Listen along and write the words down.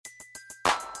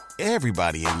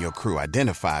Everybody in your crew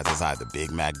identifies as either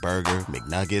Big Mac Burger,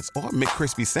 McNuggets, or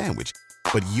McCrispy Sandwich.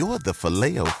 But you're the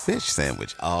Filet-O-Fish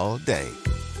Sandwich all day.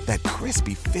 That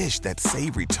crispy fish, that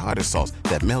savory tartar sauce,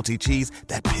 that melty cheese,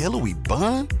 that pillowy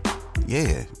bun.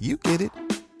 Yeah, you get it.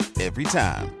 Every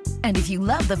time. And if you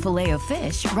love the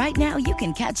Filet-O-Fish, right now you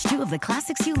can catch two of the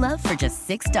classics you love for just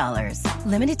 $6.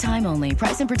 Limited time only.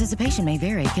 Price and participation may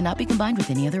vary. Cannot be combined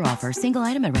with any other offer. Single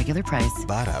item at regular price.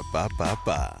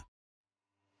 Ba-da-ba-ba-ba.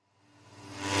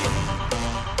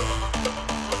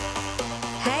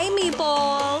 Hey,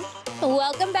 Meatballs.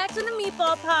 Welcome back to the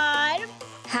Meatball Pod.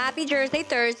 Happy Jersey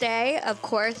Thursday. Of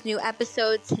course, new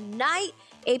episode tonight,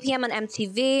 8 p.m. on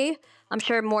MTV. I'm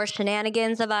sure more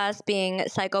shenanigans of us being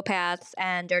psychopaths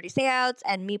and dirty stayouts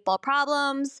and meatball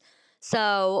problems.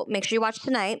 So make sure you watch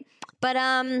tonight. But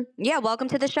yeah, welcome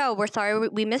to the show. We're sorry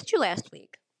we missed you last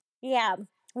week. Yeah,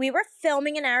 we were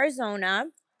filming in Arizona,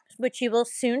 which you will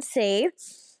soon see.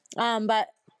 But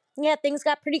yeah, things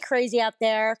got pretty crazy out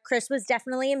there. Chris was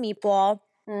definitely a meatball.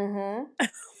 Mm-hmm.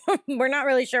 We're not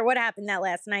really sure what happened that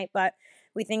last night, but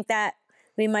we think that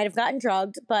we might have gotten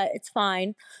drugged, but it's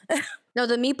fine. No,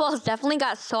 the meatballs definitely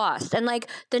got sauced. And like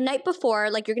the night before,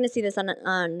 like you're going to see this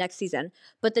on next season,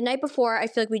 but the night before, I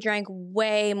feel like we drank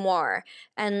way more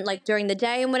and like during the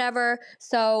day and whatever.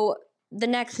 So the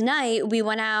next night we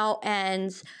went out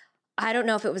and I don't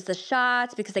know if it was the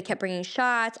shots because they kept bringing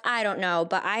shots. I don't know,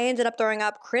 but I ended up throwing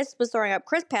up. Chris was throwing up.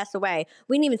 Chris passed away.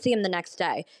 We didn't even see him the next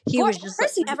day. He was just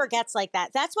Chris never gets like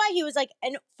that. That's why he was like,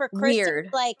 and for Chris, weird.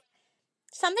 Like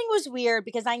something was weird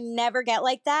because I never get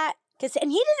like that.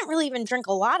 And he didn't really even drink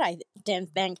a lot, I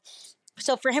didn't think.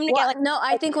 So for him to get like... No,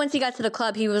 I think once he got to the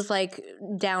club, he was like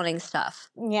downing stuff.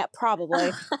 Yeah,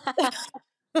 probably.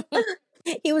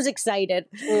 He was excited.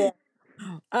 Yeah.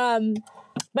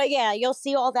 But yeah, you'll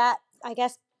see all that, I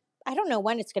guess. I don't know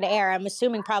when it's going to air. I'm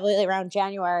assuming probably around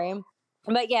January.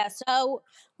 But yeah, so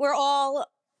we're all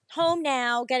home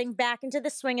now, getting back into the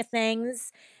swing of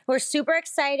things. We're super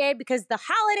excited because the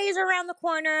holidays are around the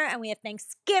corner and we have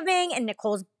Thanksgiving and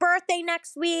Nicole's birthday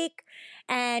next week.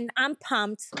 And I'm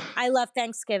pumped. I love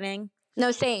Thanksgiving.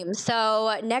 No, same.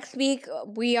 So next week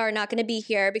we are not going to be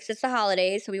here because it's the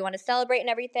holidays. So we want to celebrate and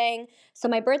everything. So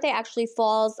my birthday actually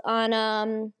falls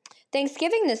on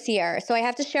Thanksgiving this year. So I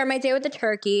have to share my day with the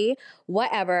turkey,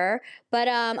 whatever. But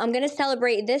I'm going to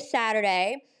celebrate this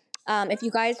Saturday. If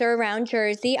you guys are around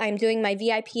Jersey, I'm doing my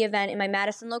VIP event in my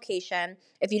Madison location.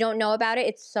 If you don't know about it,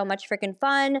 it's so much freaking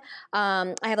fun.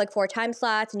 I have like 4 time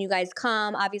slots and you guys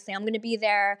come. Obviously, I'm going to be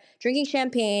there drinking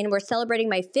champagne. We're celebrating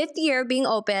my 5th year being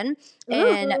open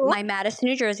in my Madison,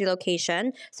 New Jersey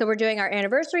location. So we're doing our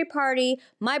anniversary party,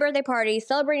 my birthday party,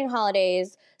 celebrating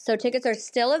holidays. So tickets are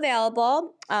still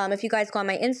available. If you guys go on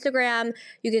my Instagram,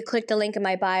 you can click the link in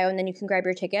my bio and then you can grab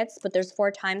your tickets. But there's 4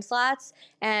 time slots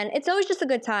and it's always just a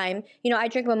good time. You know, I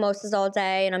drink mimosas all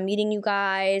day and I'm meeting you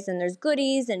guys and there's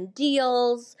goodies and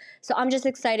deals. So I'm just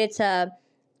excited to,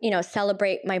 you know,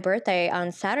 celebrate my birthday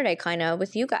on Saturday kind of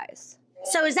with you guys.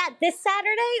 So is that this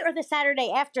Saturday or the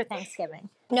Saturday after Thanksgiving?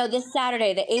 No, this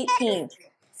Saturday, the 18th.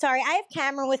 Sorry, I have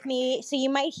Cameron with me, so you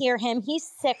might hear him. He's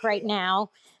sick right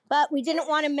now. But we didn't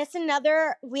want to miss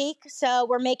another week, so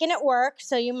we're making it work.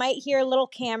 So you might hear a little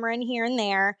Cameron here and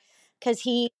there because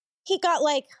he got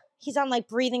like, he's on like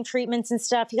breathing treatments and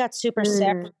stuff. He got super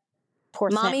sick. Poor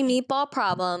Mommy thing. meatball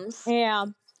problems. Yeah.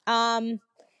 And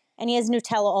he has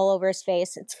Nutella all over his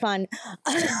face. It's fun.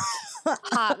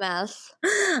 Hot mess.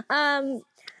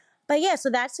 But yeah, so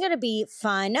that's going to be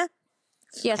fun.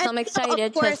 Yeah, so I'm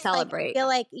excited to celebrate. Like, I feel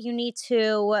like you need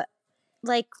to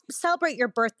like celebrate your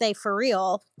birthday for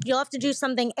real. You'll have to do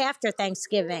something after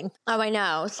Thanksgiving. Oh, I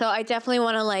know. So I definitely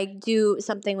want to like do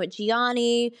something with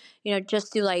Gianni, you know,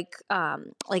 just do like a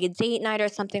date night or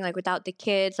something like without the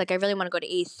kids. Like I really want to go to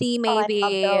AC maybe. Oh,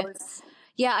 I love those.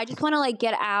 Yeah, I just want to like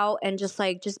get out and just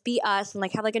be us and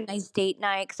like have like a nice date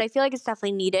night because I feel like it's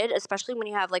definitely needed, especially when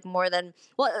you have like more than,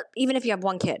 well, even if you have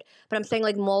one kid. But I'm saying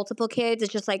like multiple kids,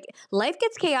 it's just like life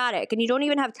gets chaotic and you don't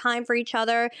even have time for each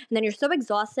other. And then you're so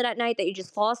exhausted at night that you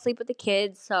just fall asleep with the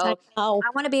kids. So I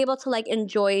want to be able to like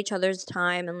enjoy each other's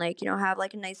time and like, you know, have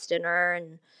like a nice dinner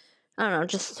and I don't know,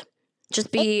 just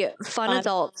be fun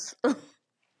adults.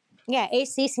 Yeah,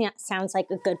 AC sounds like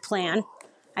a good plan.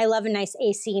 I love a nice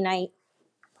AC night.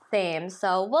 Same.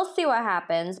 So we'll see what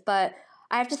happens. But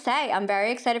I have to say, I'm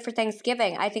very excited for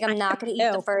Thanksgiving. I think I'm not going to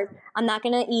eat I'm not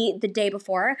going to eat the day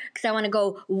before because I want to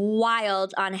go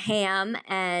wild on ham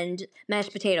and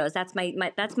mashed potatoes. That's my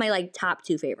like top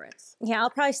 2 favorites. Yeah, I'll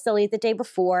probably still eat the day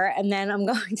before and then I'm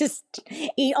going to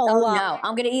eat a lot. No,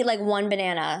 I'm going to eat like 1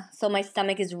 banana so my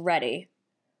stomach is ready.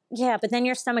 Yeah, but then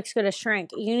your stomach's going to shrink.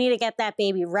 You need to get that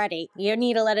baby ready. You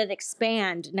need to let it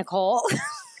expand, Nicole.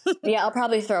 Yeah, I'll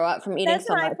probably throw up from eating That's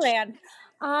so my much. plan.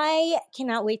 I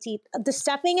cannot wait to eat. The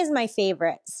stuffing is my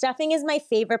favorite. Stuffing is my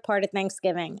favorite part of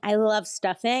Thanksgiving. I love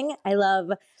stuffing. I love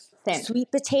Same.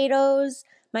 sweet potatoes.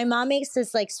 My mom makes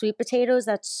this like sweet potatoes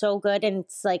that's so good, and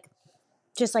it's like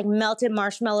just like melted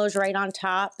marshmallows right on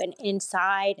top and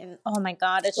inside, and oh my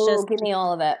God, it's Ooh, just give me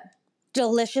all of it.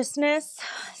 deliciousness.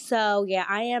 So yeah,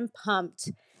 I am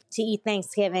pumped to eat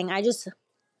Thanksgiving. I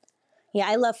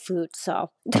love food,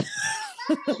 so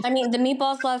I mean, the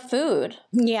meatballs love food.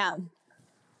 yeah.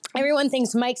 Everyone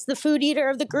thinks Mike's the food eater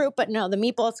of the group, but no, the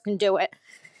meatballs can do it.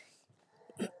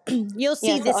 You'll see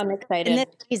Yeah, so this I'm in excited. this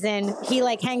season. He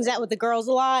like hangs out with the girls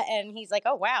a lot, and he's like,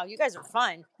 "Oh wow, you guys are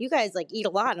fun. You guys like eat a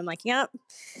lot." I'm like, "Yep,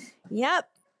 yep."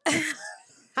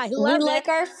 I We love like it.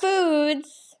 our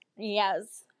foods.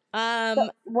 Yes.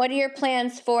 What are your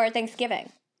plans for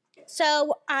Thanksgiving?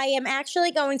 So I am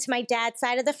actually going to my dad's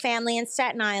side of the family in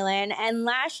Staten Island, and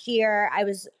last year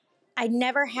I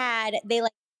never had they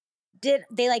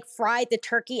like fried the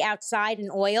turkey outside in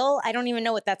oil. I don't even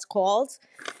know what that's called,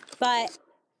 but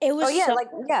it was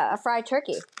a fried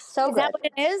turkey. So is good. that what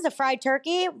it is? A fried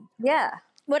turkey? Yeah.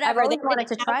 Whatever. I've They always did wanted it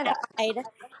to try that. outside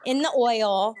in the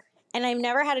oil, and I've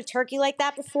never had a turkey like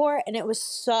that before, and it was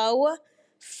so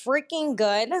freaking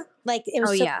good. Like it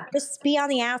was so crispy on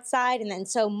the outside and then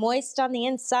so moist on the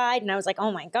inside, and I was like,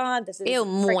 "Oh my God, this is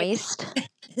Moist.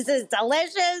 this is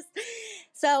delicious."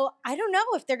 So I don't know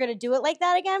if they're going to do it like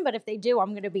that again, but if they do, I'm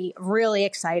going to be really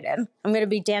excited. I'm going to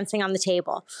be dancing on the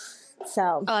table.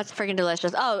 So, Oh, that's freaking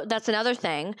delicious. Oh, that's another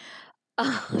thing.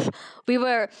 When we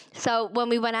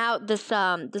went out this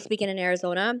weekend in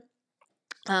Arizona,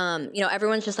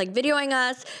 everyone's just like videoing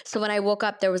us. So when I woke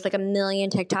up, there was like a million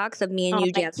TikToks of me and oh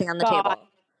you my dancing on the God. table.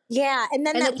 Yeah, and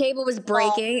then The table was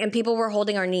breaking and people were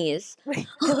holding our knees. the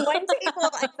one table,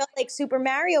 I felt like Super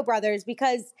Mario Brothers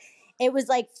because it was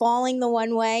like falling the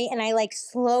one way, and I like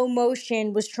slow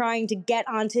motion was trying to get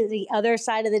onto the other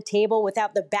side of the table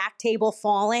without the back table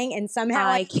falling, and somehow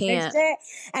I can't. managed it.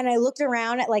 And I looked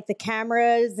around at like the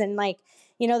cameras and like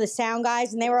the sound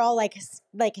guys, and they were all like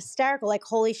hysterical, like,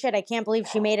 "Holy shit, I can't believe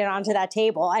she made it onto that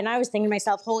table." And I was thinking to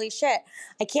myself, "Holy shit,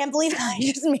 I can't believe I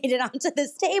just made it onto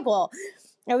this table."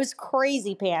 It was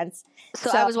crazy pants.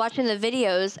 So I was watching the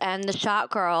videos, and the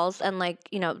shot girls and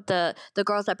the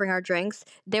girls that bring our drinks,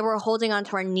 they were holding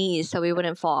onto our knees so we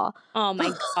wouldn't fall. Oh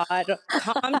my God.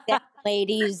 Calm down,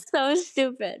 ladies. So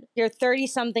stupid. You're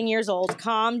 30-something years old.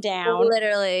 Calm down.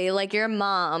 Literally, like your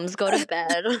moms. Go to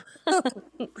bed.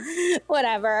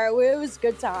 Whatever. It was a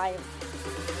good time.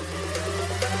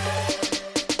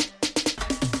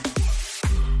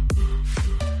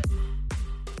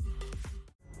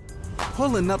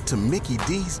 Pulling up to Mickey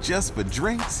D's just for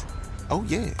drinks? Oh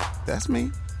yeah, that's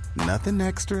me. Nothing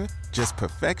extra, just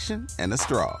perfection and a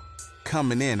straw.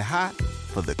 Coming in hot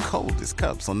for the coldest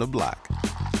cups on the block.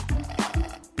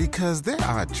 Because there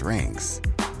are drinks.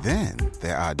 Then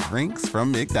there are drinks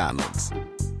from McDonald's.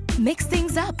 Mix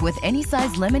things up with any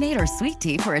size lemonade or sweet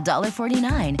tea for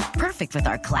 $1.49. Perfect with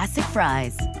our classic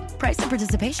fries. Price and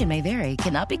participation may vary.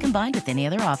 Cannot be combined with any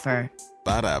other offer.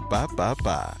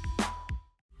 Ba-da-ba-ba-ba.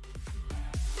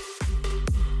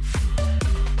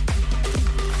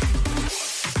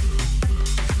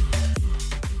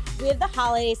 We have the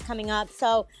holidays coming up,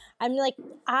 so I'm like,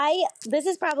 this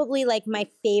is probably like my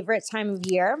favorite time of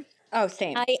year. Oh,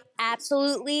 same. I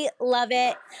absolutely love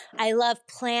it. I love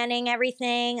planning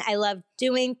everything. I love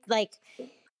doing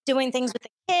things with the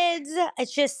kids.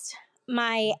 It's just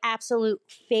my absolute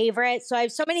favorite. So I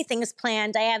have so many things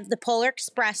planned. I have the Polar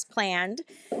Express planned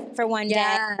for one day.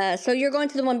 Yeah. So you're going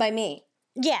to the one by me.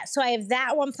 Yeah. So I have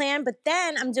that one planned, but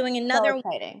then I'm doing another So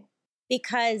exciting.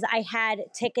 because I had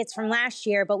tickets from last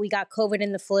year, but we got COVID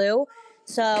and the flu.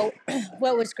 So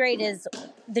what was great is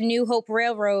the New Hope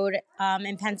Railroad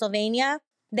in Pennsylvania,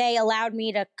 they allowed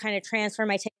me to kind of transfer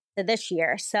my ticket to this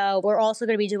year. So we're also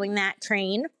going to be doing that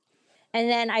train. And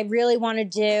then I really want to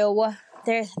do,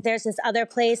 there's this other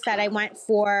place that I went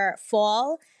for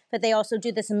fall, but they also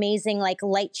do this amazing like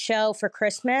light show for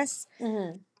Christmas.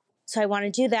 Mm-hmm. So I want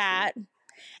to do that.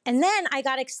 And then I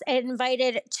got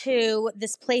invited to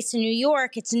this place in New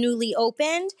York. It's newly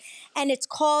opened, and it's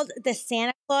called the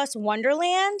Santa Claus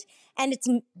Wonderland, and it's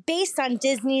based on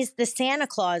Disney's The Santa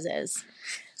Clauses.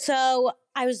 So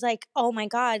I was like, oh my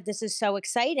God, this is so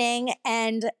exciting.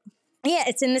 And yeah,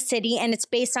 it's in the city, and it's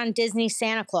based on Disney's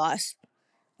Santa Claus,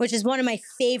 which is one of my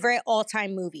favorite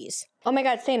all-time movies. Oh my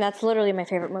God, same. That's literally my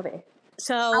favorite movie.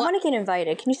 So I want to get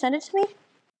invited. Can you send it to me?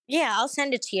 Yeah, I'll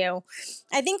send it to you.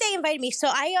 I think they invited me. So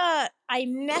I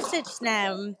messaged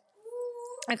them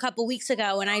a couple weeks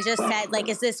ago, and I just said, like,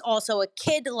 is this also a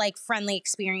kid like friendly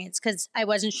experience? Because I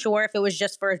wasn't sure if it was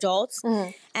just for adults.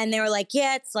 And they were like,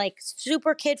 yeah, it's like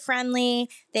super kid friendly.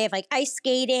 They have like ice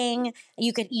skating.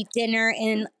 You could eat dinner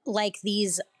in like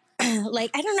these, like,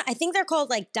 I don't know. I think they're called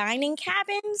like dining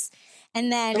cabins.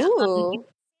 And then Ooh.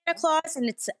 Santa Claus, and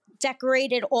it's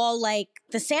decorated all like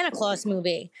the Santa Claus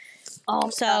movie.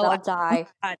 Oh, So I'll die.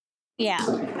 yeah,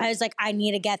 I was like, I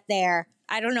need to get there.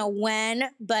 I don't know when,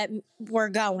 but we're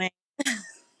going.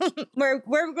 we're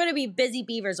going to be busy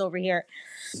beavers over here.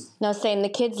 No, same. The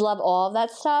kids love all of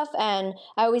that stuff, and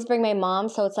I always bring my mom,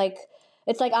 so it's like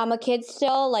I'm a kid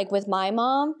still, like with my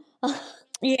mom.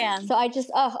 Yeah. So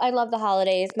I love the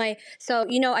holidays. So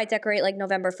I decorate like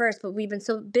November 1st, but we've been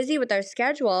so busy with our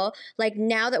schedule. Like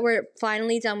now that we're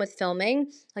finally done with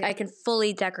filming, like I can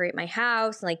fully decorate my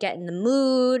house and like get in the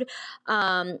mood.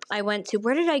 I went to,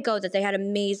 where did I go that they had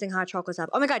amazing hot chocolate stuff?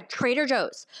 Oh my God, Trader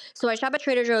Joe's. So I shop at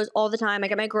Trader Joe's all the time. I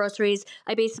get my groceries.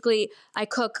 I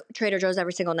cook Trader Joe's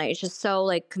every single night. It's just so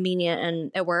like convenient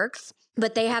and it works.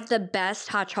 But they have the best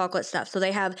hot chocolate stuff. So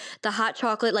they have the hot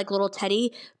chocolate, like little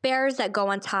teddy bears that go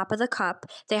on top of the cup.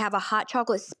 They have a hot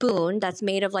chocolate spoon that's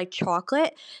made of like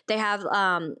chocolate. They have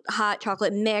hot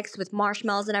chocolate mix with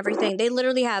marshmallows and everything. They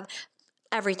literally have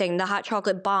everything. The hot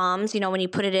chocolate bombs, when you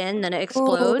put it in, then it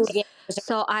explodes. Ooh, yeah.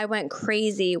 So I went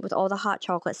crazy with all the hot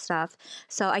chocolate stuff.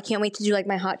 So I can't wait to do like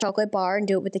my hot chocolate bar and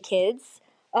do it with the kids.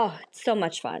 Oh, it's so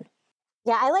much fun.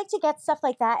 Yeah, I like to get stuff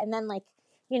like that, and then like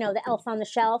the elf on the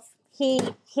shelf.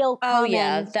 He'll come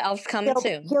in. The elf's coming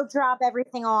soon. He'll drop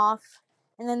everything off,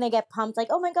 and then they get pumped like,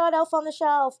 oh my God, elf on the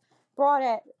shelf brought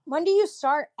it. When do you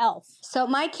start elf? So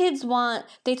my kids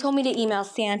they told me to email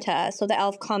Santa so the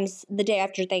elf comes the day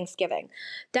after Thanksgiving.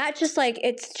 That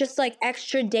it's just like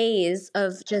extra days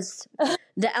of just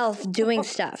the elf doing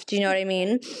stuff. Do you know what I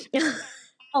mean?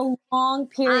 A long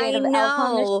period of elf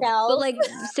on the shelf. But like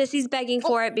Sissy's begging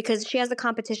for it because she has a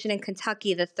competition in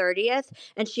Kentucky the 30th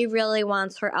and she really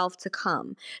wants her elf to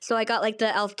come. So I got like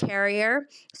the elf carrier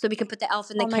so we can put the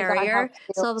elf in the carrier.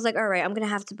 God, so I was like, all right, I'm going to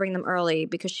have to bring them early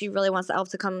because she really wants the elf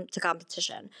to come to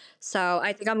competition. So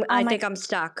I think I'm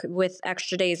stuck with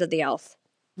extra days of the elf.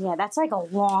 Yeah, that's like a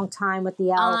long time with the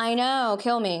elf. I know,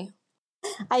 kill me.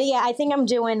 I think I'm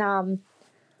doing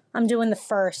the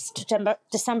 1st,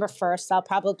 December 1st. I'll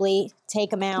probably take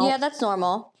them out. Yeah, that's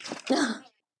normal. Oh,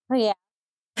 yeah.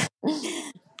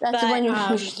 That's when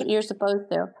you're supposed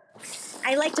to.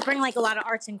 I like to bring like a lot of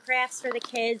arts and crafts for the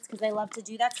kids because I love to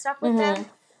do that stuff with them.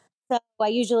 So I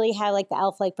usually have like the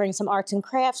elf like bring some arts and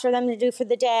crafts for them to do for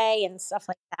the day and stuff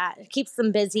like that. It keeps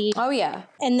them busy. Oh, yeah.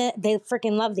 And they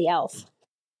freaking love the elf.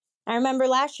 I remember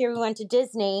last year we went to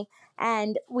Disney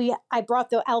and I brought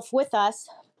the elf with us,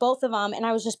 both of them, and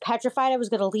I was just petrified I was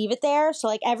going to leave it there. So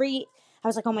like I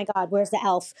was like, oh my God, where's the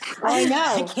elf? I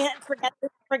know. I can't forget the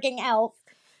freaking elf.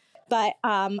 But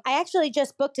I actually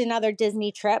just booked another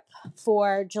Disney trip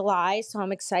for July, so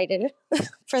I'm excited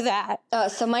for that.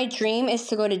 So my dream is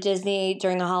to go to Disney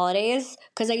during the holidays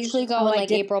because I usually go in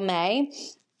like April, May.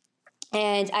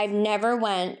 And I've never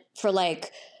went for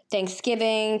like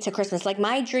Thanksgiving to Christmas. Like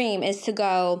my dream is to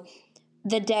go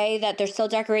the day that they're still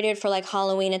decorated for like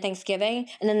Halloween and Thanksgiving,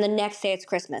 and then the next day it's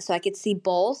Christmas. So I could see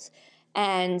both,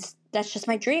 and that's just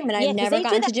my dream, and I've never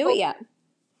gotten to do it yet.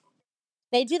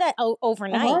 They do that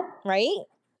overnight, right?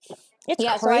 It's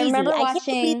crazy. So I remember I can't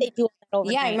believe they do that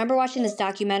overnight. Yeah, I remember watching this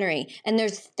documentary, and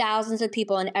there's thousands of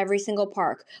people in every single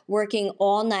park working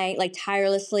all night, like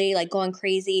tirelessly, like going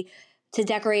crazy to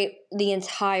decorate the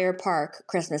entire park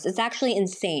Christmas. It's actually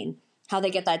insane how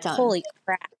they get that done. Holy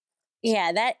crap.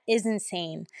 Yeah, that is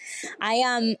insane.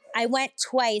 I went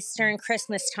twice during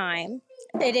Christmas time.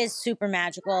 It is super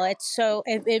magical.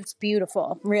 It's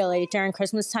beautiful, really. During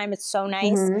Christmas time, it's so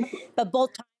nice. But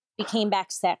both times we came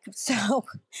back sick, so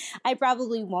I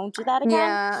probably won't do that again.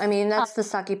 Yeah, I mean that's the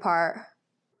sucky part.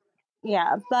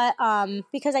 Yeah, but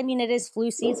because I mean it is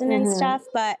flu season and stuff.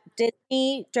 But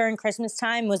Disney during Christmas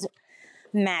time was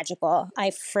magical. I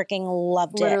freaking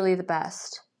loved it. Literally the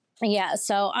best. Yeah,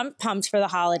 so I'm pumped for the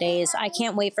holidays. I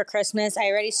can't wait for Christmas. I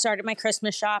already started my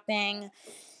Christmas shopping,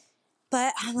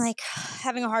 but I'm like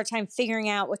having a hard time figuring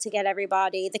out what to get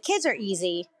everybody. The kids are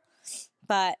easy,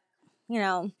 but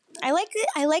I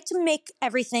like to make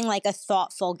everything like a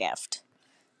thoughtful gift.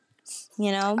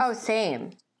 Oh,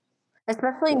 same.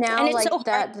 Especially now, like so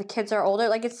that the kids are older.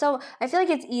 Like I feel like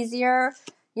it's easier,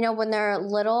 when they're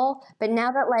little. But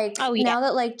now that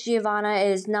like Giovanna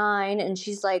is 9 and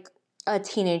she's like a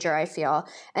teenager, I feel.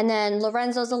 And then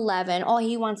Lorenzo's 11. All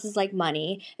he wants is like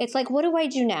money. It's like, what do I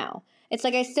do now? It's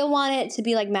like I still want it to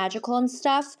be like magical and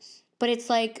stuff, but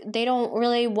it's like they don't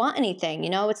really want anything,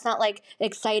 It's not like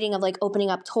exciting of like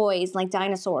opening up toys like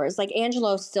dinosaurs. Like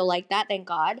Angelo's still like that, thank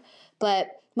God.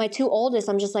 But my two oldest,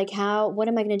 I'm just like, what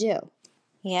am I going to do?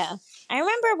 Yeah. I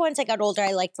remember once I got older,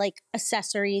 I liked like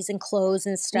accessories and clothes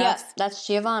and stuff. Yes, that's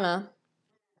Giovanna.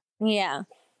 Yeah.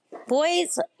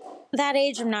 Boys that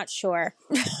age, I'm not sure.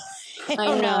 I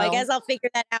don't know. I guess I'll figure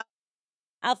that out.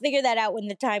 I'll figure that out when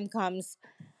the time comes.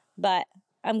 But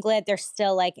I'm glad they're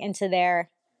still like into their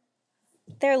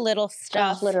little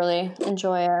stuff. Oh, literally.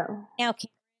 Enjoy it. Now Cameron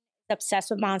is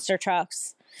obsessed with monster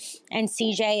trucks. And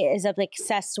CJ is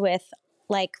obsessed with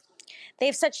like, they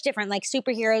have such different like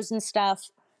superheroes and stuff.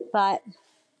 But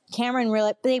Cameron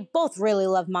they both really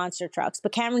love monster trucks.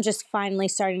 But Cameron just finally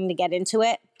starting to get into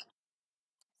it.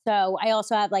 So I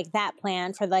also have like that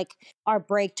plan for like our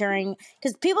break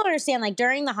because people understand like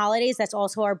during the holidays, that's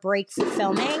also our break for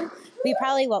filming.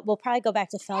 We'll probably go back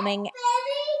to filming.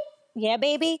 Yeah,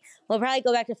 baby. We'll probably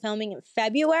go back to filming in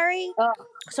February. Oh.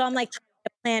 So I'm like trying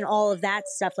to plan all of that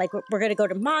stuff. Like we're going to go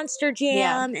to Monster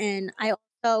Jam and I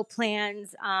also planned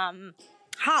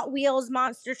Hot Wheels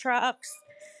monster trucks.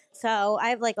 So I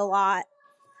have like a lot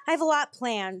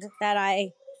planned that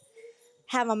I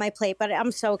have on my plate, but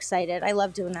I'm so excited. I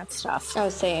love doing that stuff. Oh,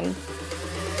 same.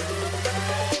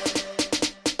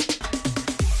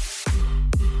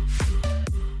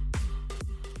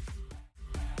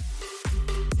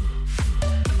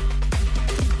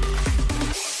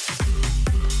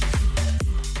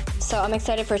 So I'm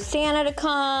excited for Santa to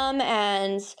come,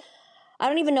 and I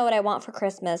don't even know what I want for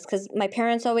Christmas because my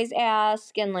parents always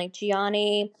ask, and like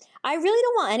Gianni, I really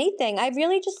don't want anything. I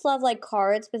really just love like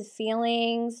cards with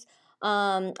feelings.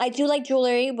 I do like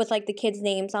jewelry with like the kids'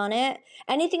 names on it.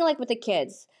 Anything like with the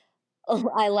kids,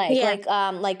 I like.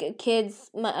 Yeah. Like kids,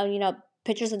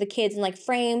 pictures of the kids in like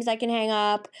frames I can hang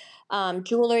up.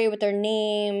 Jewelry with their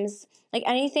names, like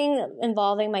anything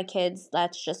involving my kids.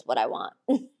 That's just what I want.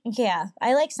 Yeah,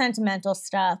 I like sentimental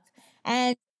stuff,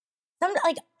 and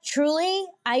truly,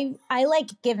 I like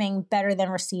giving better than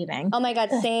receiving. Oh my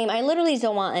God, same. I literally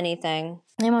don't want anything.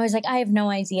 I'm always like, I have no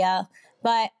idea,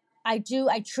 but I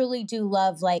truly do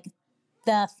love like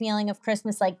the feeling of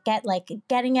Christmas, like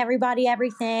getting everybody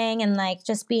everything and like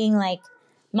just being like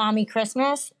mommy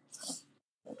Christmas.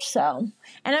 So,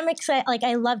 and I'm excited. Like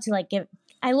I love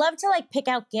to pick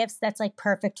out gifts that's like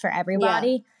perfect for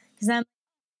everybody because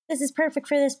this is perfect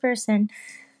for this person.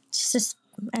 It's just,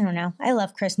 I don't know. I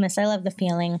love Christmas. I love the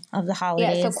feeling of the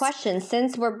holidays. Yeah. So question,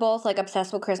 since we're both like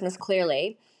obsessed with Christmas,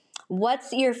 clearly,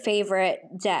 what's your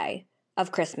favorite day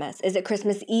of Christmas? Is it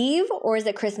Christmas Eve or is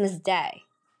it Christmas Day?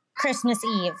 Christmas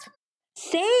Eve.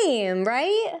 Same,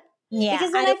 right? Yeah.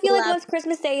 Because then I feel like once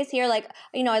Christmas Day is here, like,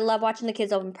 I love watching the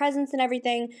kids open presents and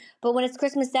everything. But when it's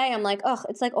Christmas Day, I'm like, oh,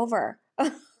 it's like over.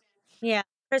 Yeah.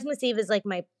 Christmas Eve is like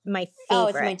my favorite. Oh,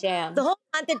 it's my jam. The whole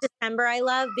month of December I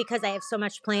love because I have so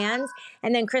much plans.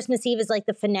 And then Christmas Eve is like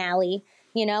the finale.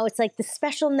 It's like the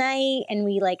special night and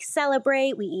we like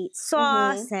celebrate. We eat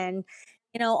sauce and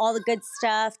all the good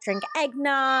stuff. Drink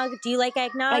eggnog. Do you like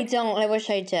eggnog? I don't. I wish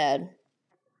I did.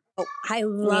 Oh, I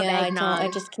love eggnog. I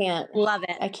just can't. Love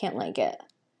it. I can't like it.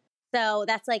 So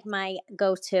that's like my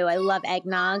go-to. I love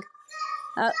eggnog.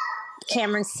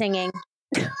 Cameron's singing.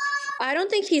 I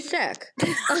don't think he's sick.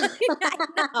 I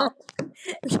know.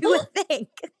 You would think.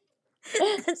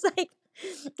 It's like,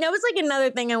 that was like another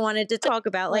thing I wanted to talk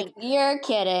about. Like you're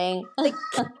kidding.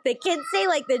 The kids say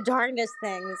like the darndest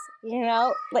things,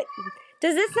 Like,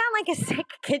 does this sound like a sick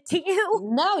kid to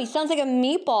you? No, he sounds like a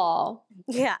meatball.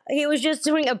 Yeah, he was just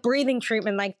doing a breathing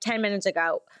treatment like 10 minutes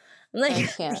ago. I'm like,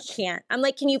 I can't. I'm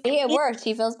like, can you please? It worked.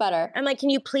 He feels better. I'm like, can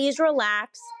you please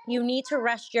relax? You need to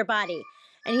rest your body.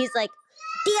 And he's like,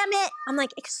 damn it. I'm like,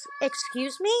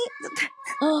 excuse me?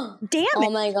 Damn it. Oh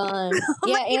my God.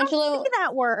 Yeah, like, Angelo. Say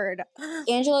that word.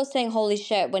 Angelo's saying holy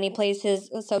shit when he plays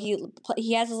so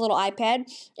he has his little iPad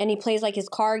and he plays like his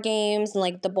car games and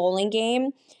like the bowling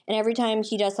game. And every time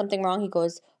he does something wrong, he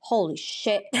goes, holy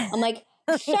shit. I'm like,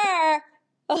 sure.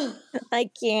 I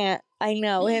can't. I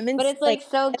know him. And but it's like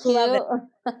so cute.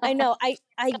 I know. I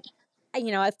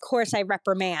of course I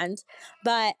reprimand,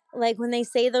 but like when they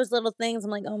say those little things,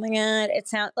 I'm like, oh my God, it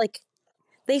sounds like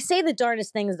they say the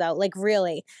darndest things though. Like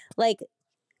really, like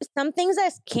some things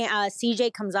that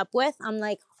CJ comes up with, I'm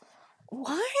like,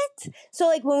 what? So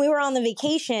like when we were on the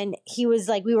vacation, he was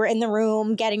like, we were in the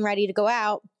room getting ready to go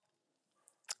out,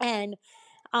 and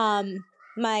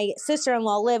my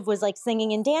sister-in-law Liv was like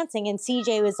singing and dancing, and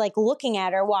CJ was like looking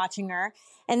at her, watching her,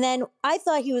 and then I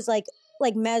thought he was like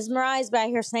mesmerized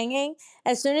by her singing.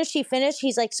 As soon as she finished,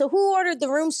 he's like, so who ordered the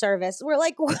room service? We're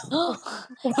like, he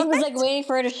was like waiting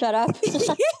for her to shut up.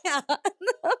 Yeah.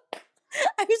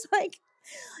 I was like,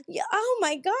 yeah, oh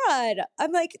my God.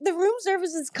 I'm like, the room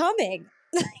service is coming.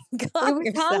 He Calm was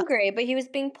yourself. hungry, but he was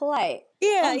being polite.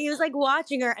 Yeah, he was like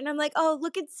watching her. And I'm like, oh,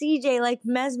 look at CJ, like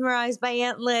mesmerized by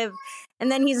Aunt Liv.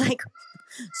 And then he's like,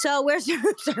 so where's your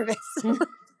room service? Like,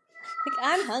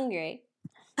 I'm hungry.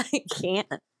 I can't.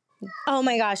 Oh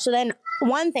my gosh. So then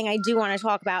one thing I do want to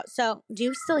talk about. So do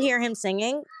you still hear him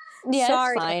singing? Yeah,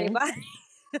 Sorry, it's fine.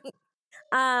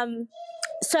 everybody.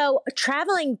 So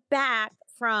traveling back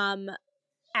from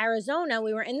Arizona,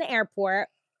 we were in the airport.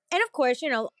 And of course,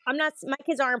 my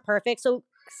kids aren't perfect. So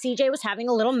CJ was having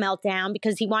a little meltdown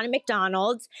because he wanted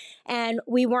McDonald's and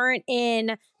we weren't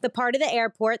in the part of the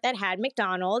airport that had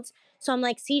McDonald's. So I'm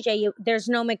like, CJ, there's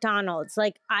no McDonald's.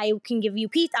 Like, I can give you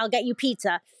pizza. I'll get you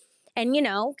pizza. And,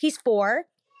 he's 4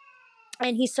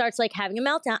 and he starts like having a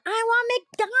meltdown. I want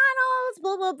McDonald's,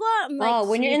 blah, blah, blah. I'm like,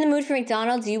 when you're in the mood for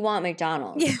McDonald's, you want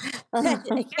McDonald's.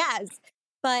 Yes.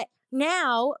 But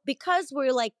now, because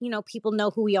we're like, people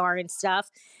know who we are and stuff,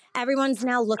 everyone's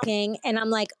now looking and I'm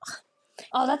like,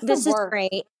 oh, that's this the is worst.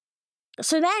 great.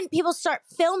 So then people start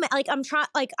filming. Like I'm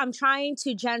trying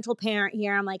to gentle parent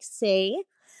here. I'm like, see,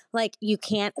 like you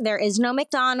can't. There is no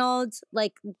McDonald's.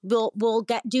 Like we'll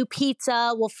do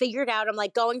pizza. We'll figure it out. I'm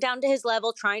like going down to his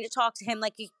level, trying to talk to him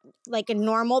like a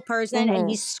normal person, and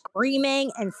he's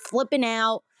screaming and flipping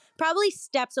out. Probably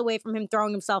steps away from him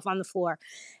throwing himself on the floor,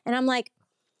 and I'm like,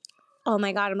 oh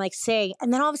my God. I'm like, say,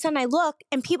 and then all of a sudden I look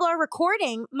and people are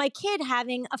recording my kid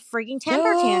having a freaking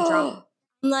temper tantrum.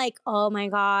 I'm like, oh my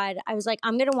God. I was like,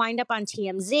 I'm going to wind up on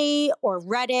TMZ or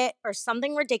Reddit or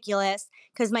something ridiculous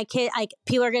because my kid, like,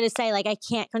 people are going to say, like, I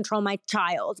can't control my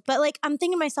child. But, like, I'm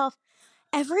thinking to myself,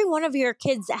 every one of your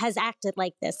kids has acted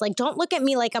like this. Like, don't look at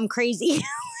me like I'm crazy.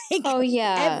 Like, oh,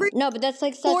 yeah. No, but that's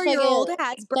like such, like,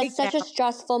 that's such a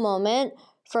stressful moment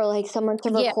for, like, someone to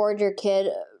record your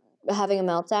kid having a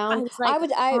meltdown.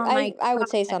 I would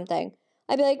say something.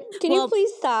 I'd be like, can you please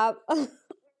stop?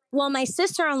 Well, my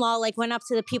sister-in-law like went up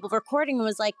to the people recording and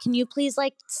was like, can you please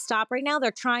like stop right now? They're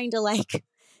trying to like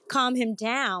calm him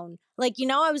down. Like,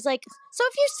 I was like, so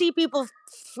if you see people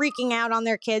freaking out on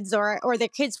their kids or their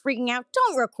kids freaking out,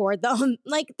 don't record them.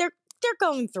 Like they're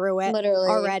going through it literally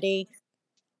already.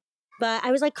 But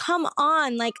I was like, come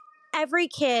on. Like every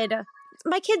kid,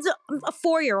 my kid's a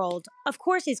 4-year-old. Of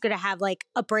course he's going to have like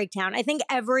a breakdown. I think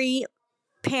every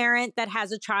parent that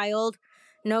has a child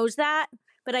knows that.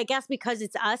 But I guess because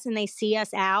it's us and they see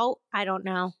us out, I don't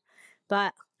know.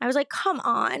 But I was like, come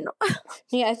on.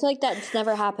 Yeah, I feel like that's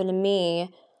never happened to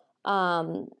me.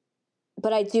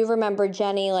 But I do remember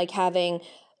Jenny like having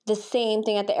the same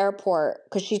thing at the airport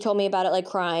because she told me about it like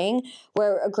crying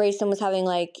where Grayson was having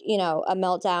like, a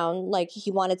meltdown. Like he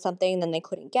wanted something, then they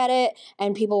couldn't get it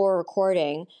and people were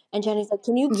recording. And Jenny's like,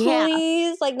 can you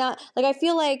please like not like I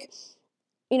feel like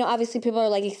obviously people are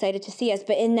like excited to see us,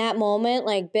 but in that moment,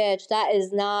 like, bitch, that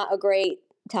is not a great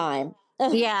time.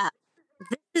 Yeah.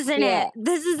 This isn't it.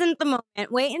 This isn't the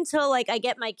moment. Wait until like I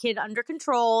get my kid under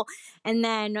control and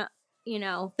then,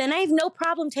 then I have no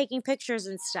problem taking pictures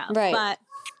and stuff. Right. But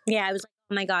yeah, I was like,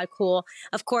 oh my God, cool.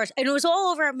 Of course. And it was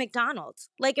all over at McDonald's.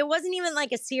 Like it wasn't even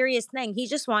like a serious thing. He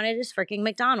just wanted his freaking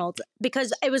McDonald's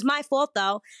because it was my fault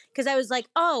though. Because I was like,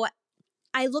 oh,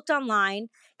 I looked online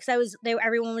because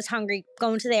everyone was hungry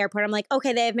going to the airport. I'm like,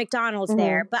 okay, they have McDonald's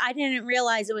there, but I didn't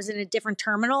realize it was in a different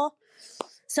terminal.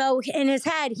 So in his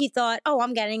head, he thought, oh,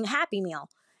 I'm getting a Happy Meal.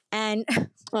 And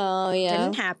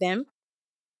didn't happen.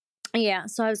 Yeah.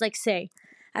 So I was like,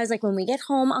 when we get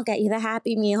home, I'll get you the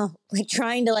Happy Meal, like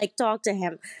trying to like talk to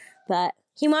him. But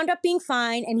he wound up being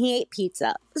fine and he ate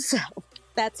pizza. So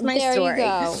that's my story. There you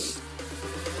go.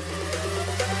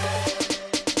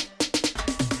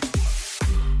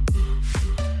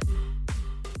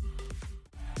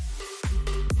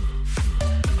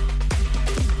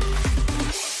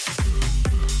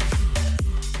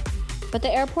 But the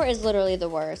airport is literally the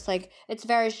worst. Like, it's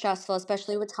very stressful,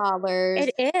 especially with toddlers.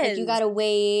 It is. Like, you got to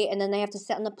wait, and then they have to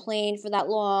sit on the plane for that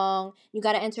long. You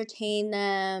got to entertain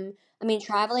them. I mean,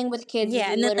 traveling with kids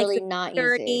is literally not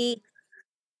easy.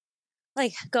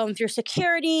 Like, going through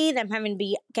security, them having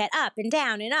to get up and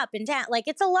down and up and down. Like,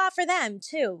 it's a lot for them,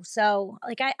 too. So,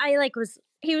 like,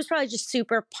 he was probably just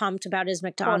super pumped about his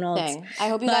McDonald's. I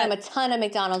hope you got him a ton of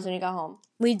McDonald's when you got home.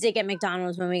 We did get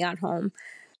McDonald's when we got home.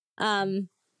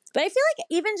 But I feel like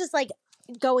even just like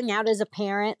going out as a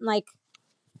parent, like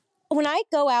when I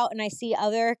go out and I see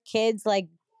other kids like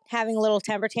having little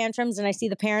temper tantrums and I see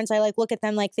the parents, I like look at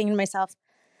them like thinking to myself,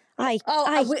 we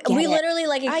literally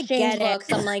like exchange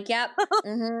looks. I'm like, yep,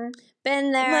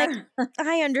 been there. Like,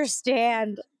 I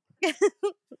understand.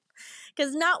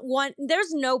 Because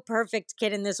there's no perfect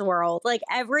kid in this world. Like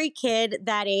every kid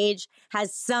that age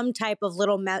has some type of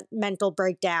little mental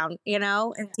breakdown,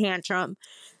 and tantrum.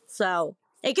 So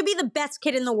it could be the best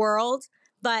kid in the world,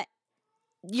 but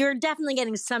you're definitely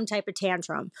getting some type of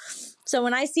tantrum. So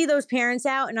when I see those parents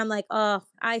out and I'm like, oh,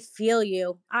 I feel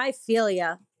you. I feel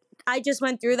you. I just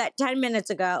went through that 10 minutes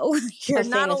ago. You're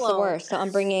not alone. It's the worst. So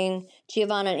I'm bringing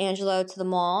Giovanna and Angelo to the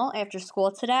mall after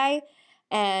school today.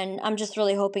 And I'm just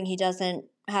really hoping he doesn't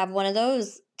have one of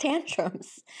those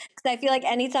tantrums. Because I feel like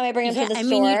anytime I bring him to the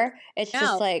store, it's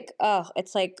just like,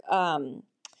 it's like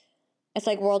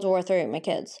World War III with my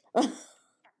kids.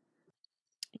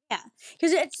 Yeah,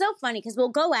 because it's so funny because we'll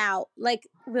go out, like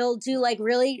we'll do like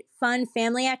really fun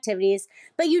family activities,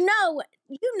 but you're not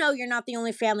the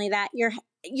only family that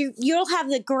you'll have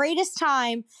the greatest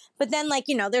time, but then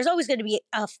there's always going to be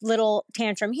a little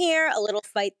tantrum here, a little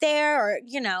fight there, or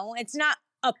it's not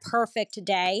a perfect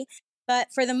day, but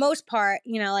for the most part,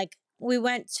 like we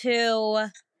went to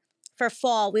for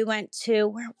fall, we went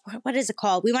to what is it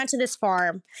called? We went to this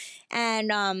farm,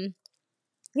 and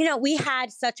we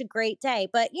had such a great day,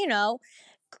 but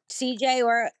CJ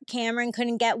or Cameron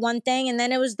couldn't get one thing, and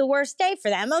then it was the worst day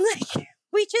for them. I'm like,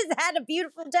 we just had a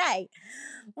beautiful day.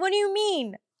 What do you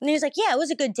mean? And he was like, yeah, it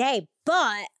was a good day,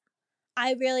 but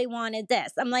I really wanted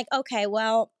this. I'm like, okay,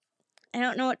 well, I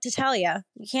don't know what to tell you.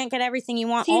 You can't get everything you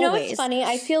want always. You know what's funny?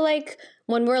 I feel like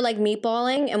when we're like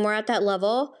meatballing and we're at that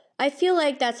level, I feel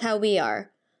like that's how we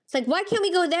are. It's like, why can't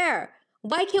we go there?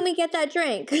 Why can't we get that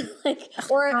drink?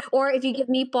 or if you give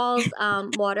meatballs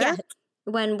water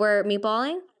when we're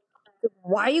meatballing,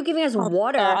 why are you giving us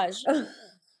water? Gosh.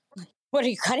 What, are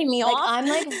you cutting me off? I'm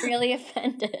really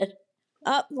offended.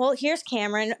 Well, here's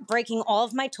Cameron breaking all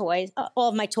of my toys.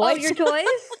 Oh, your toys?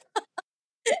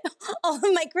 All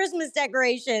of my Christmas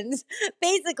decorations.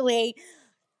 Basically,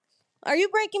 are you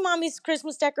breaking Mommy's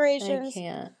Christmas decorations? I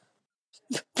can't.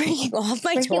 Breaking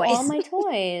all my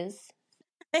toys.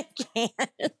 I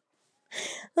can't.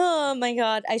 Oh my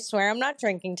God. I swear I'm not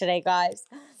drinking today, guys.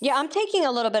 Yeah, I'm taking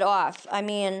a little bit off. I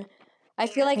mean, I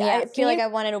feel like I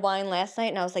wanted a wine last night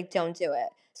and I was like, don't do it.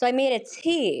 So I made a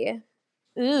tea.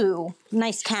 Ooh,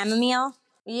 nice chamomile.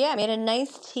 Yeah, I made a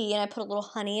nice tea and I put a little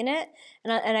honey in it.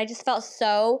 And I just felt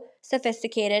so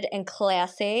sophisticated and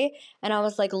classy. And I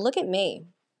was like, look at me.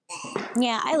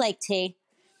 Yeah, I like tea.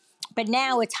 But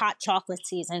now it's hot chocolate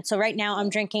season. So right now I'm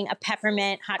drinking a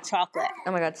peppermint hot chocolate.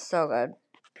 Oh my God, so good.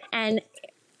 And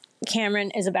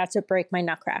Cameron is about to break my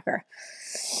nutcracker.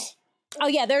 Oh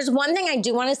yeah, there's one thing I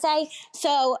do want to say.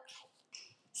 So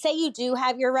say you do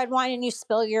have your red wine and you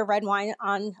spill your red wine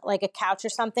on like a couch or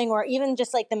something, or even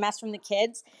just like the mess from the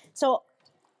kids. So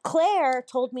Claire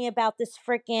told me about this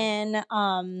freaking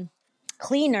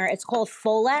cleaner. It's called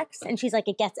Folex, and she's like,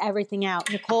 it gets everything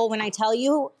out. Nicole, when I tell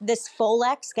you this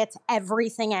Folex gets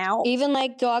everything out, even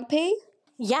like dog pee.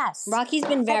 Yes, Rocky's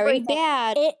been very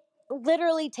bad. It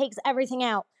literally takes everything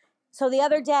out. So the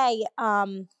other day,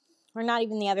 or not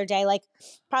even the other day, like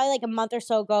probably like a month or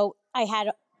so ago,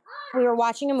 we were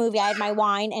watching a movie. I had my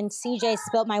wine, and CJ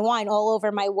spilled my wine all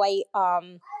over my white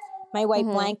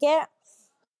blanket.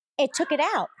 It took it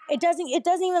out. It doesn't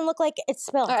even look like it's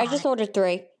spilled. I just ordered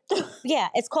 3. Yeah,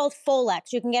 it's called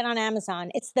Folex. You can get on Amazon.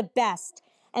 It's the best.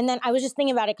 And then I was just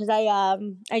thinking about it because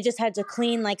I just had to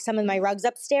clean like some of my rugs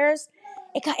upstairs.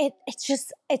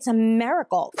 It's a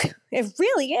miracle. It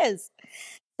really is.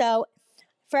 So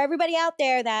for everybody out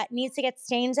there that needs to get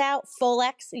stains out,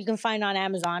 Folex you can find on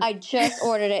Amazon. I just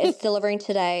ordered it. It's delivering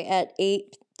today at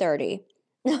 8:30.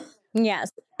 Yes,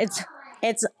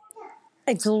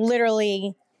 it's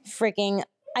literally freaking.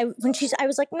 I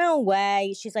was like, no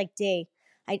way. She's like, D,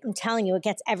 I'm telling you, it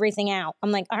gets everything out.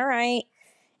 I'm like, all right.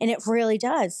 And it really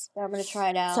does. Yeah, I'm going to try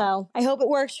it out. So I hope it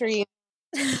works for you.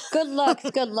 Good looks.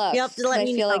 Good looks. You have to let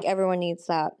me know. I feel like everyone needs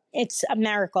that. It's a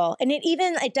miracle. And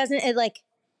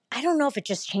I don't know if it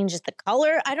just changes the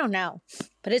color. I don't know.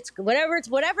 But it's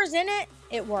whatever's in it,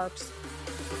 it works.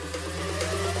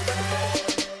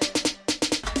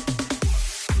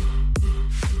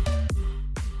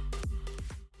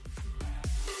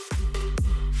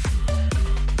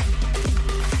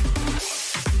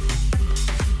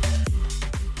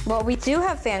 Well, we do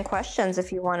have fan questions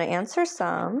if you want to answer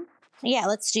some. Yeah,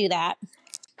 let's do that.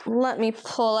 Let me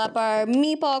pull up our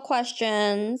meatball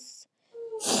questions.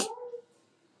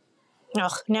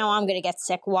 Ugh, now I'm going to get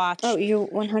sick. Watch. Oh, you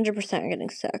 100% are getting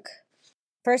sick.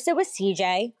 First it was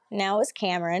CJ. Now it's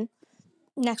Cameron.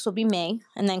 Next will be me.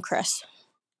 And then Chris.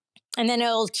 And then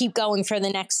it'll keep going for the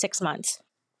next 6 months.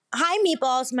 Hi,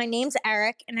 Meatballs. My name's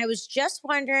Eric, and I was just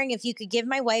wondering if you could give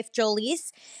my wife,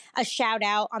 Jolise, a shout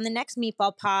out on the next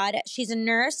Meatball Pod. She's a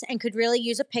nurse and could really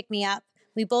use a pick me up.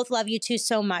 We both love you two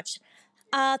so much.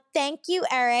 Thank you,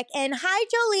 Eric. And hi,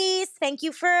 Jolise. Thank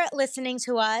you for listening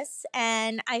to us.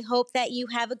 And I hope that you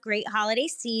have a great holiday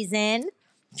season.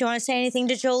 Do you want to say anything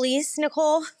to Jolise,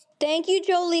 Nicole? Thank you,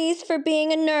 Jolise, for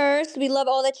being a nurse. We love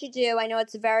all that you do. I know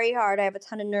it's very hard. I have a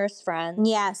ton of nurse friends.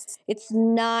 Yes. It's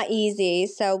not easy.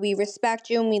 So we respect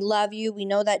you and we love you. We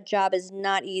know that job is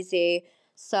not easy.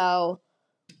 So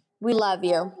we love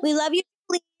you. We love you,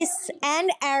 Jolise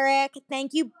and Eric.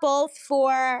 Thank you both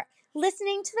for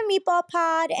listening to the Meatball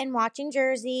Pod and watching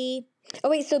Jersey.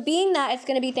 Oh, wait. So being that it's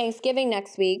going to be Thanksgiving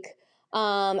next week,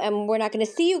 and we're not going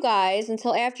to see you guys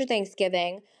until after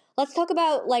Thanksgiving, let's talk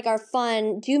about like our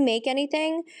fun. Do you make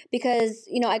anything? Because,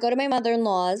 I go to my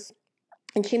mother-in-law's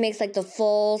and she makes like the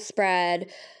full spread,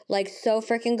 like so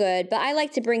freaking good. But I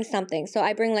like to bring something. So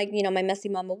I bring like, my Messy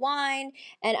Mama wine,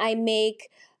 and I make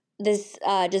this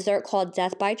dessert called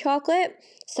Death by Chocolate.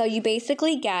 So you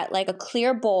basically get like a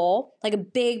clear bowl, like a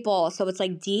big bowl. So it's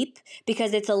like deep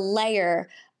because it's a layer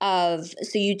of,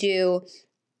 so you do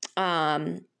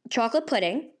chocolate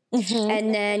pudding. Mm-hmm.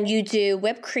 And then you do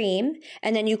whipped cream,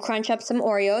 and then you crunch up some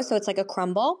Oreos, so it's like a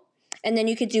crumble. And then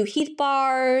you could do Heath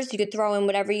bars, you could throw in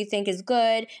whatever you think is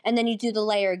good, and then you do the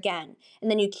layer again. And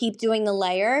then you keep doing the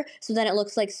layer, so then it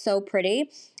looks like so pretty.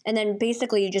 And then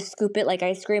basically you just scoop it like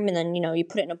ice cream, and then, you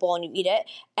put it in a bowl and you eat it.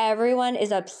 Everyone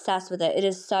is obsessed with it. It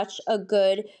is such a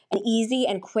good and easy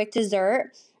and quick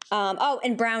dessert.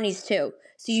 And brownies too.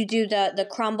 So you do the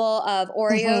crumble of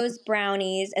Oreos,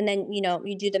 brownies, and then,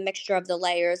 you do the mixture of the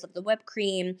layers of the whipped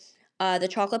cream, the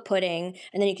chocolate pudding,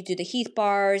 and then you could do the Heath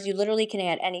bars. You literally can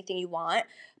add anything you want,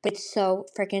 but it's so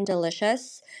freaking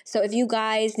delicious. So if you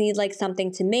guys need like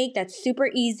something to make that's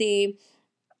super easy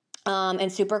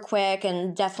and super quick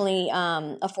and definitely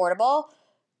affordable,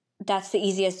 that's the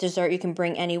easiest dessert you can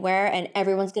bring anywhere, and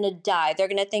everyone's going to die. They're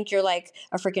going to think you're like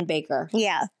a freaking baker.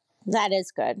 Yeah, that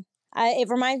is good. It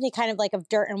reminds me kind of like of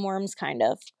Dirt and Worms, kind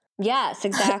of. Yes,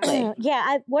 exactly.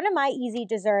 Yeah, one of my easy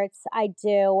desserts I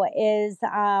do is,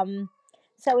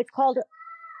 so it's called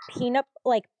peanut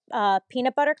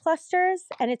butter clusters,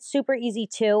 and it's super easy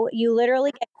too. You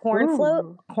literally get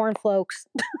cornflakes.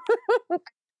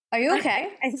 Are you okay?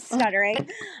 I'm stuttering.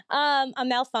 I'm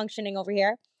malfunctioning over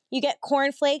here. You get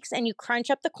cornflakes and you crunch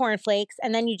up the cornflakes,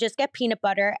 and then you just get peanut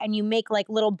butter and you make like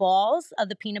little balls of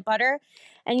the peanut butter,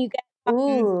 and you get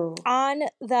on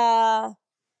the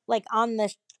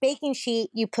baking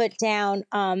sheet. You put down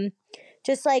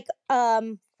just like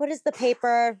what is the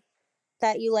paper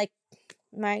that you like?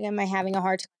 Am I having a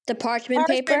hard time? The parchment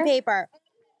paper. You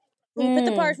put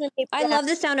the parchment paper. I love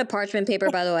the sound of parchment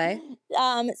paper, by the way.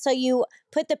 So you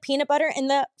put the peanut butter in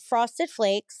the frosted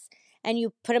flakes, and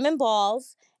you put them in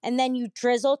balls, and then you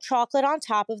drizzle chocolate on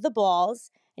top of the balls,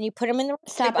 and you put them in the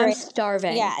Stop! I'm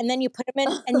starving. Yeah, and then you put them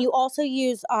in, and you also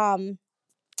use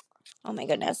oh my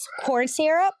goodness, corn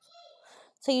syrup.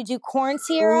 So you do corn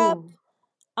syrup,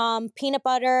 peanut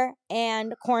butter,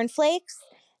 and corn flakes,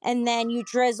 and then you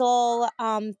drizzle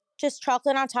just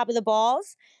chocolate on top of the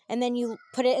balls, and then you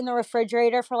put it in the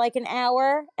refrigerator for like an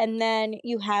hour, and then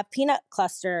you have peanut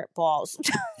cluster balls.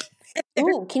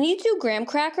 Ooh, can you do graham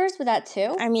crackers with that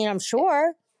too? I mean, I'm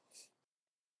sure.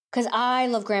 Because I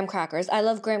love graham crackers. I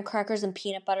love graham crackers and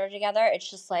peanut butter together. It's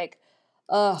just like,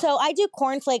 ugh. So I do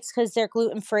cornflakes because they're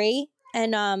gluten-free,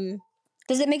 and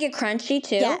does it make it crunchy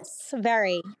too? Yes,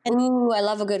 very. And, ooh, I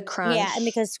love a good crunch. Yeah, and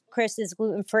because Chris is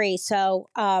gluten-free, so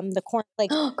the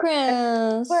cornflakes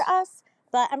Chris. for us.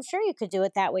 But I'm sure you could do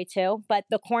it that way too. But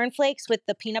the cornflakes with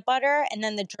the peanut butter and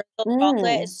then the drizzled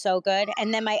chocolate is so good.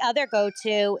 And then my other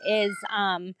go-to is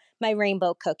my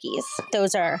rainbow cookies.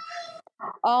 Those are...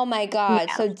 Oh my God.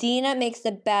 Yeah. So Dina makes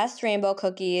the best rainbow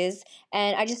cookies,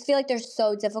 and I just feel like they're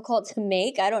so difficult to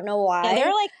make. I don't know why. Yeah,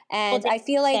 they're like... And I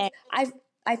feel like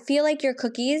I feel like your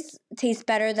cookies taste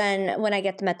better than when I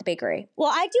get them at the bakery.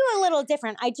 Well, I do a little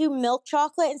different. I do milk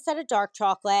chocolate instead of dark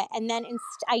chocolate, and then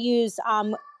I use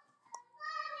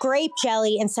grape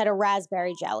jelly instead of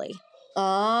raspberry jelly.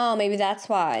 Oh, maybe that's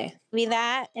why. Maybe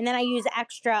that, and then I use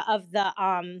extra of the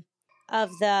oh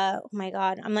my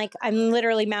God, I'm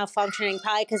literally malfunctioning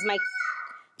probably because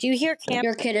do you hear Cam?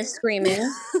 Your kid is screaming.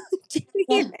 Do you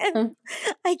hear him?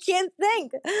 I can't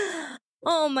think.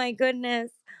 Oh my goodness.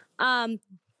 And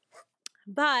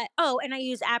I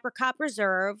use apricot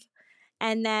preserve,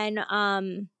 and then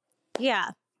and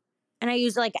I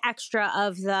use like extra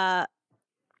of the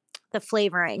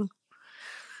flavoring.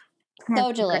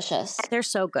 So delicious. They're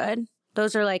so good.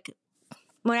 Those are like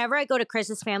whenever I go to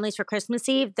Chris's families for Christmas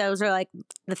Eve, those are like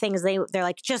the things they're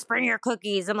like, just bring your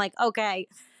cookies. I'm like, okay.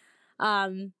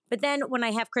 But then when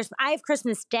I have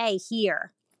Christmas Day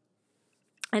here,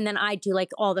 and then I do like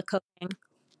all the cooking.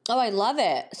 Oh, I love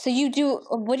it. So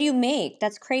what do you make?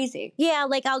 That's crazy. Yeah,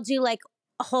 like I'll do like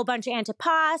a whole bunch of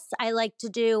antipasto. I like to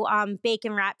do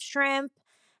bacon wrapped shrimp,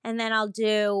 and then I'll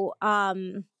do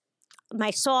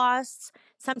my sauce.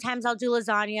 Sometimes I'll do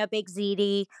lasagna, baked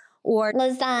ziti, or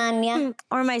Lasagna.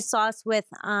 or my sauce with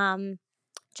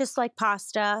just like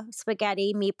pasta,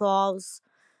 spaghetti, meatballs,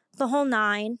 the whole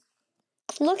nine.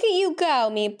 Look at you go,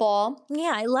 Meatball.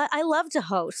 Yeah, I love to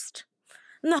host.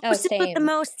 I'm the Oh, hostess with the same.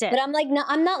 mostest. But I'm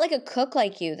not like a cook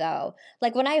like you though.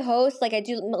 Like when I host, like I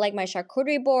do like my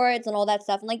charcuterie boards and all that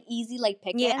stuff, and like easy like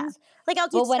pickings. Yeah. Like I'll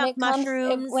do But stuffed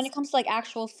mushrooms. when it comes to like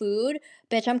actual food,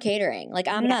 bitch, I'm catering. Like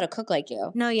I'm not a cook like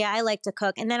you. No, yeah, I like to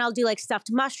cook. And then I'll do like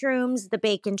stuffed mushrooms, the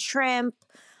bacon shrimp,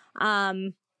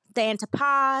 the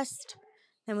antipasto.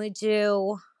 Then we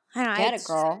do, I don't know. Get it,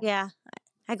 girl. Yeah,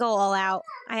 I go all out.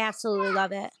 I absolutely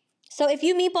love it. So if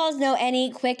you meatballs know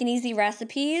any quick and easy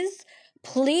recipes,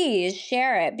 please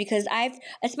share it, because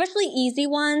especially easy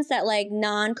ones that like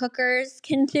non-cookers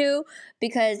can do,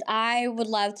 because I would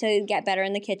love to get better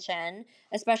in the kitchen,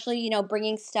 especially, you know,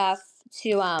 bringing stuff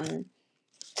to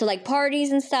like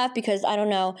parties and stuff, because I don't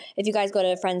know if you guys go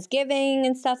to Friendsgiving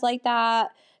and stuff like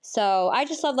that. So I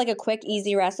just love like a quick,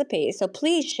 easy recipe. So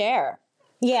please share.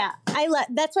 Yeah,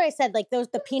 that's what I said. Like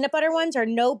the peanut butter ones are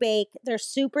no bake. They're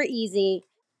super easy.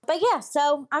 But yeah,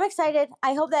 so I'm excited.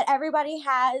 I hope that everybody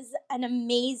has an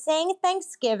amazing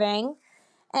Thanksgiving.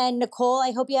 And Nicole,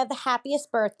 I hope you have the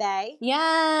happiest birthday.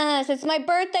 Yes, it's my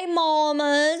birthday,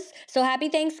 mamas. So happy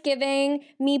Thanksgiving,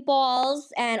 meatballs.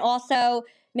 And also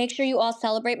make sure you all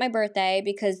celebrate my birthday,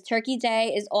 because Turkey Day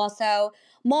is also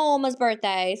mama's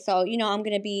birthday. So, you know, I'm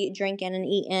going to be drinking and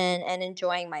eating and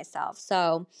enjoying myself.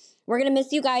 So we're going to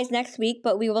miss you guys next week,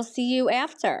 but we will see you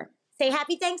after. Say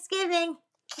happy Thanksgiving.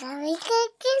 Stop.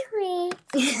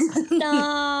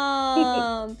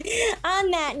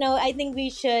 On that note, I think we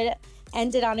should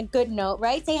end it on a good note,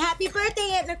 right? Say happy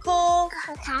birthday, Aunt Nicole.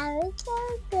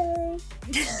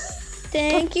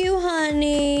 Thank you,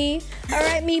 honey. All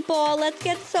right, Meatball, let's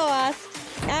get sauced.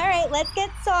 All right, let's get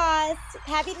sauced.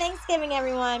 Happy Thanksgiving,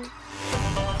 everyone.